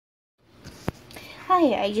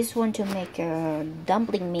Hi, I just want to make a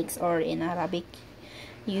dumpling mix, or in Arabic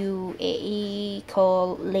UAE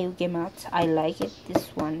called Leukmat. I like it. This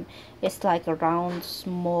one is like a round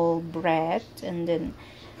small bread, and then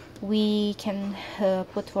we can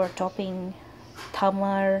put for topping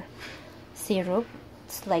tamar syrup.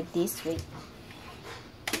 It's like this way.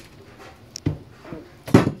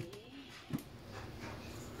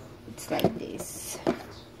 It's like this.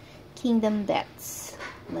 Kingdom dates,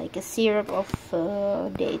 like a syrup of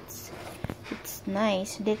dates. It's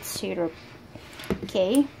nice, date syrup.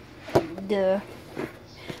 Okay, the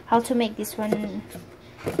how to make this one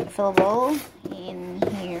available in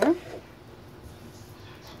here.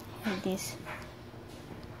 Like this.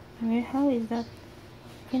 How is that?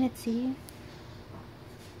 Can it see?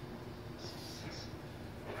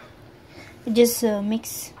 Just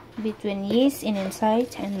mix between yeast in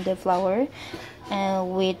inside and the flour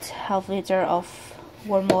with half liter of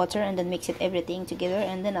warm water, and then mix it everything together,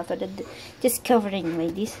 and then after that just covering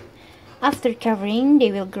like this. After covering,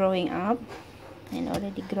 they will growing up and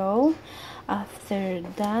already grow. After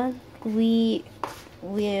that we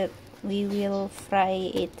will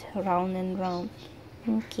fry it round and round.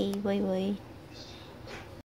 Okay, bye bye.